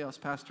there. Anybody else?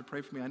 Pastor,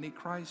 pray for me. I need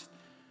Christ.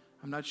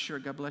 I'm not sure.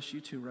 God bless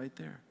you too right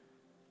there.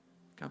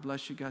 God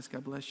bless you guys.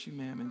 God bless you,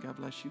 ma'am. And God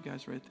bless you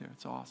guys right there.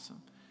 It's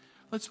awesome.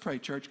 Let's pray,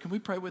 church. Can we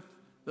pray with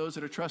those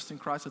that are trusting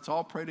Christ? Let's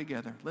all pray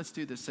together. Let's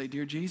do this. Say,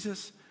 Dear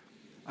Jesus,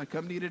 I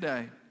come to you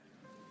today,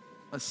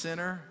 a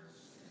sinner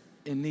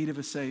in need of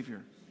a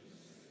Savior.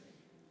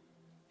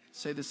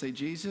 Say this. Say,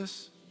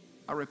 Jesus,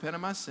 I repent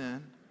of my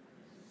sin.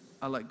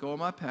 I let go of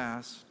my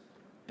past,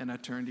 and I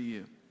turn to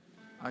you.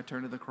 I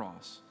turn to the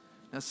cross.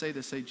 Now say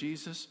this. Say,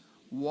 Jesus,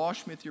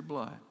 wash me with your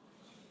blood.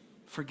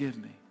 Forgive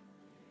me.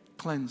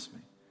 Cleanse me.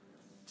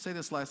 Say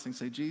this last thing.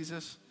 Say,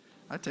 Jesus,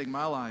 I take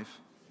my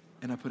life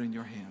and I put it in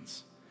your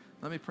hands.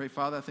 Let me pray.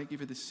 Father, I thank you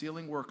for the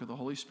sealing work of the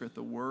Holy Spirit,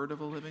 the word of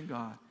a living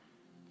God,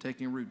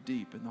 taking root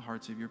deep in the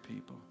hearts of your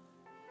people.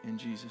 In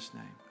Jesus'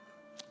 name.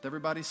 With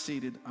everybody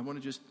seated, I want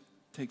to just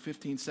take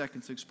 15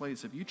 seconds to explain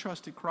this. If you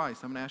trusted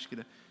Christ, I'm going to ask you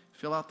to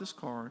fill out this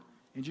card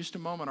In just a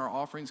moment, our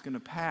offering is going to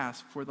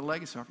pass for the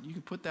legacy offering. You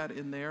can put that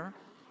in there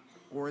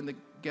or in the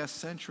guest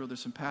central.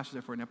 There's some pastors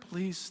there for you. Now,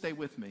 please stay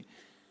with me.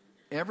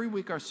 Every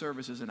week our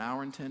service is 1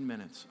 hour and 10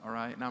 minutes, all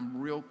right? And I'm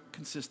real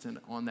consistent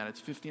on that. It's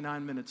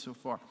 59 minutes so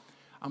far.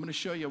 I'm going to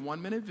show you a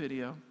 1-minute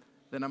video.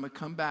 Then I'm going to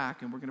come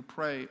back and we're going to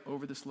pray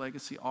over this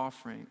legacy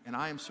offering. And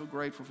I am so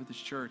grateful for this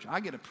church. I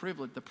get a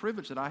privilege. The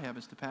privilege that I have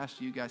is to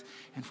pastor you guys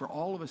and for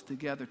all of us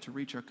together to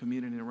reach our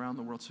community around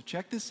the world. So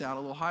check this out, a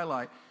little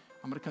highlight.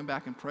 I'm going to come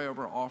back and pray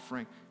over our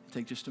offering and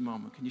take just a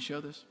moment. Can you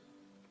show this?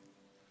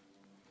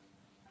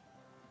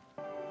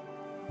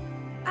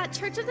 At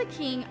Church of the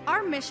King,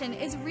 our mission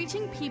is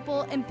reaching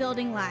people and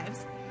building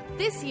lives.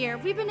 This year,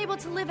 we've been able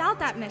to live out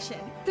that mission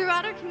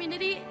throughout our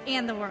community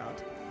and the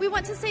world. We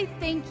want to say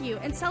thank you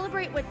and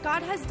celebrate what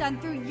God has done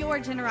through your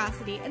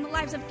generosity in the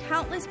lives of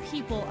countless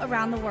people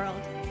around the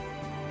world.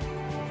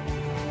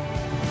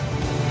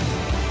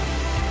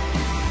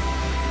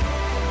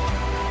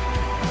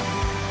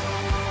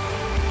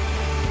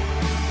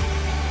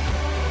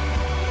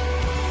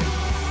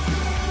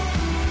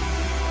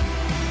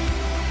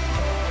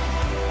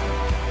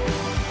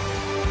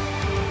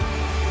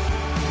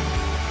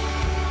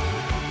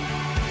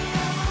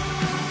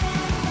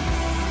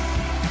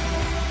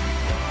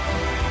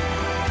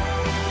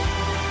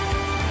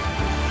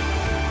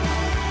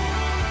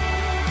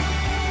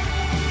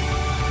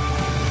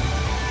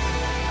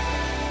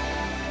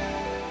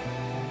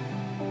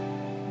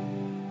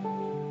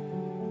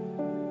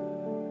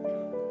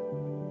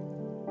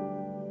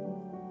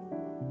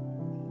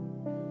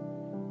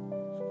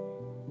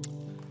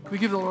 We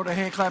give the Lord a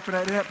hand clap for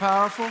that. Isn't that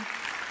powerful?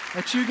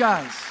 That's you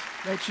guys.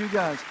 That's you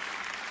guys.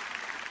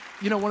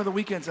 You know, one of the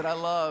weekends that I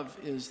love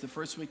is the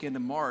first weekend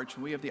of March,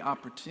 when we have the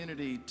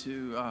opportunity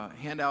to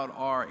hand out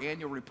our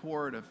annual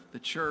report of the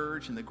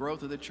church and the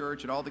growth of the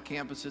church and all the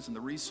campuses and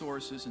the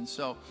resources. And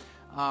so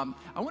I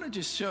want to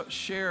just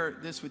share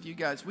this with you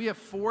guys. We have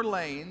 4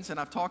 lanes, and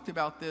I've talked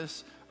about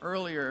this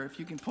earlier. If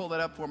you can pull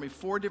that up for me,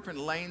 4 different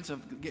lanes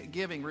of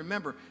giving.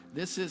 Remember,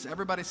 this is,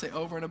 everybody say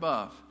over and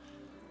above.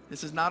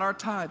 This is not our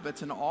tithe, but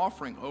it's an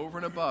offering over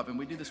and above. And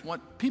we do this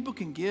one. People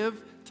can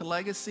give to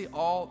Legacy,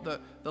 all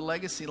the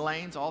Legacy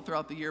lanes all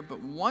throughout the year.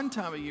 But one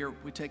time a year,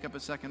 we take up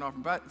a second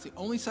offering. But it's the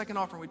only second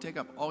offering we take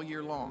up all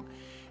year long.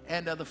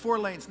 And the 4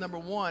 lanes, number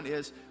 1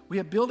 is we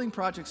have building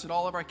projects at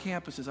all of our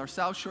campuses. Our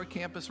South Shore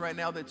campus right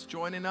now that's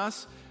joining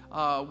us,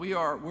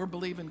 we're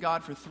believing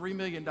God for $3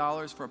 million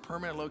for a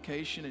permanent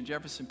location in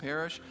Jefferson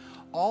Parish.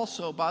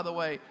 Also, by the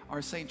way,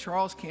 our St.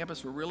 Charles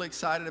campus, we're really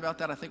excited about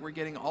that. I think we're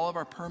getting all of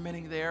our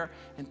permitting there,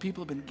 and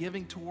people have been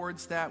giving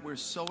towards that. We're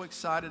so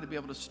excited to be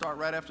able to start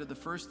right after the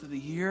first of the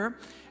year.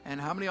 And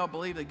how many of y'all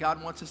believe that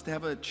God wants us to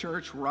have a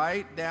church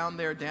right down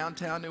there,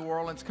 downtown New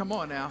Orleans? Come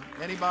on now.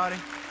 Anybody?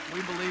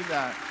 We believe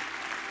that.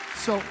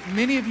 So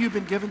many of you have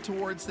been giving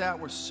towards that.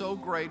 We're so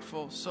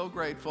grateful, so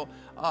grateful.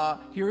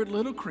 Here at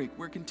Little Creek,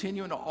 we're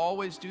continuing to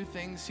always do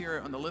things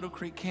here on the Little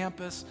Creek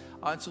campus.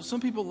 And so some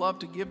people love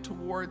to give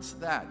towards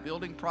that,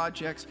 building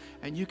projects,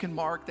 and you can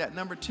mark that.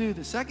 Number 2,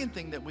 the second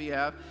thing that we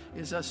have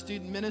is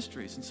student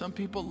ministries. And some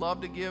people love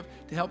to give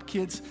to help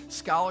kids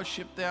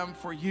scholarship them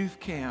for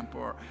youth camp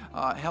or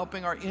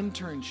helping our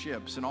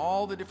internships and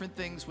all the different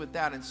things with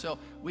that. And so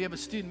we have a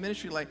student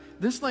ministry lane.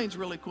 This lane's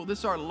really cool. This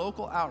is our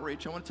local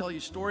outreach. I want to tell you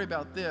a story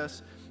about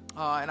this.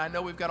 And I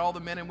know we've got all the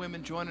men and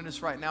women joining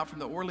us right now from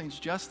the Orleans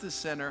Justice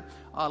Center.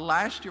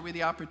 Last year, we had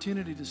the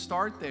opportunity to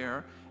start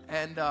there,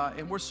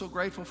 and we're so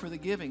grateful for the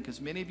giving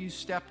because many of you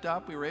stepped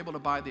up. We were able to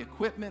buy the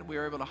equipment. We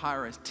were able to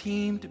hire a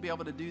team to be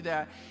able to do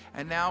that.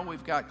 And now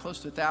we've got close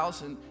to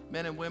 1,000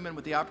 men and women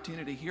with the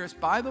opportunity to hear us.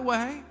 By the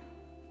way,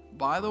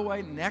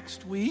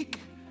 next week,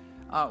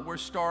 we're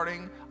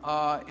starting,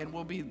 and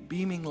we'll be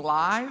beaming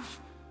live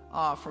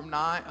from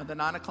the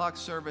 9 o'clock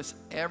service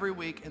every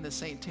week in the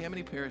St.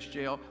 Tammany Parish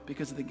Jail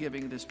because of the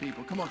giving of this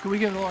people. Come on, can we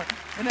give the Lord?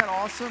 Isn't that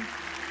awesome?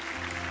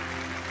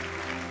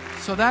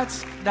 So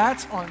that's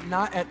on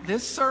not at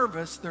this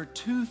service. There are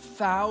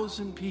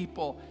 2,000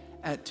 people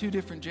at 2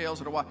 different jails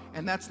that are watching,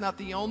 and that's not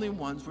the only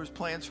ones. There's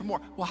plans for more.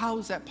 Well, how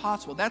is that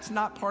possible? That's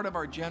not part of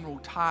our general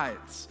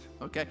tithes.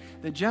 Okay,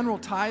 the general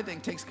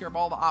tithing takes care of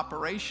all the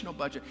operational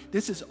budget.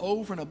 This is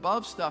over and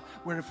above stuff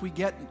where if we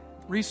get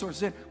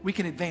resources in, we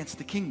can advance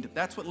the kingdom.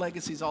 That's what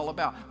legacy is all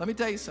about. Let me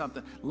tell you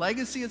something.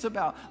 Legacy is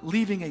about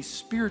leaving a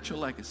spiritual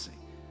legacy.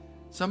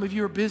 Some of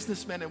you are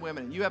businessmen and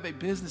women, and you have a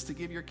business to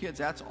give your kids.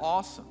 That's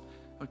awesome.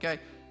 Okay?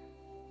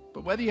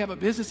 But whether you have a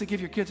business to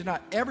give your kids or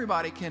not,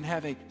 everybody can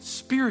have a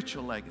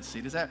spiritual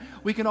legacy.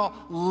 We can all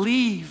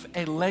leave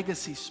a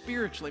legacy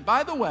spiritually.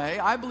 By the way,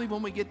 I believe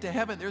when we get to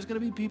heaven, there's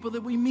going to be people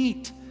that we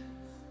meet.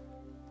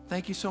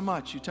 Thank you so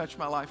much. You touched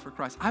my life for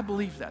Christ. I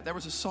believe that. There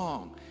was a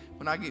song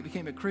when I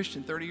became a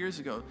Christian 30 years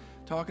ago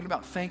talking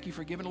about thank you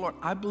for giving the Lord.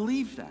 I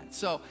believe that.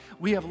 So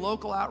we have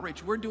local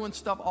outreach. We're doing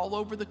stuff all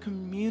over the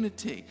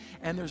community,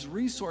 and there's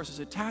resources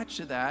attached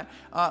to that.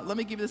 Let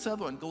me give you this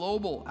other one,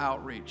 global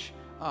outreach.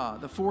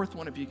 The fourth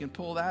one, if you can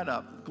pull that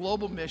up,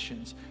 global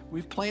missions.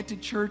 We've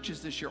planted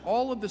churches this year.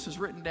 All of this is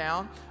written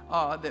down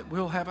that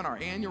we'll have in our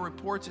annual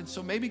reports. And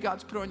so maybe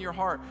God's put on your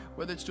heart,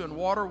 whether it's doing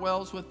water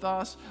wells with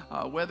us,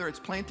 whether it's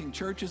planting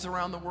churches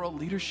around the world,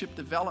 leadership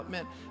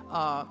development.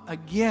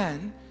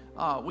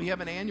 We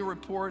have an annual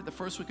report the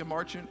first week of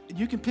March. And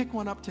you can pick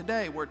one up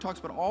today where it talks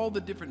about all the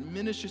different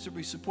ministries that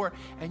we support,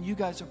 and you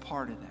guys are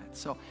part of that.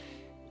 So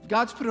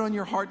God's put it on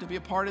your heart to be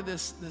a part of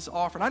this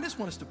offering. I just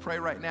want us to pray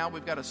right now.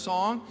 We've got a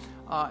song,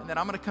 and then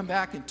I'm going to come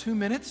back in 2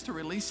 minutes to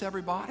release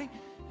everybody,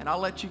 and I'll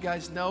let you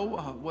guys know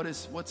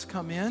what's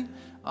come in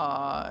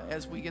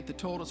as we get the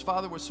totals.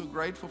 Father, we're so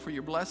grateful for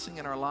your blessing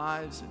in our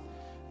lives. And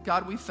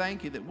God, we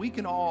thank you that we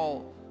can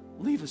all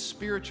leave a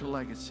spiritual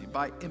legacy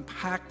by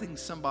impacting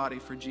somebody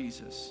for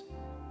Jesus,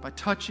 by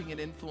touching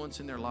and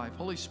influencing their life.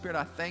 Holy Spirit,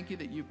 I thank you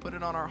that you've put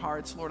it on our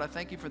hearts. Lord, I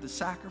thank you for the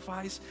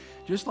sacrifice.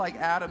 Just like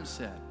Adam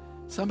said,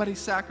 somebody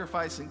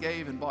sacrificed and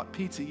gave and bought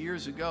pizza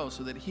years ago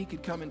so that he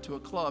could come into a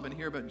club and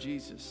hear about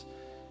Jesus.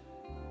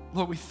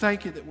 Lord, we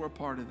thank you that we're a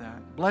part of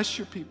that. Bless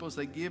your people as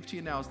they give to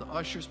you now, as the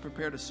ushers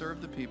prepare to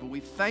serve the people.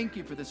 We thank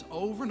you for this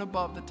over and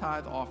above the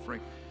tithe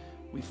offering.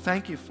 We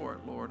thank you for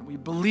it, Lord. We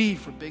believe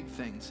for big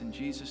things in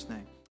Jesus' name.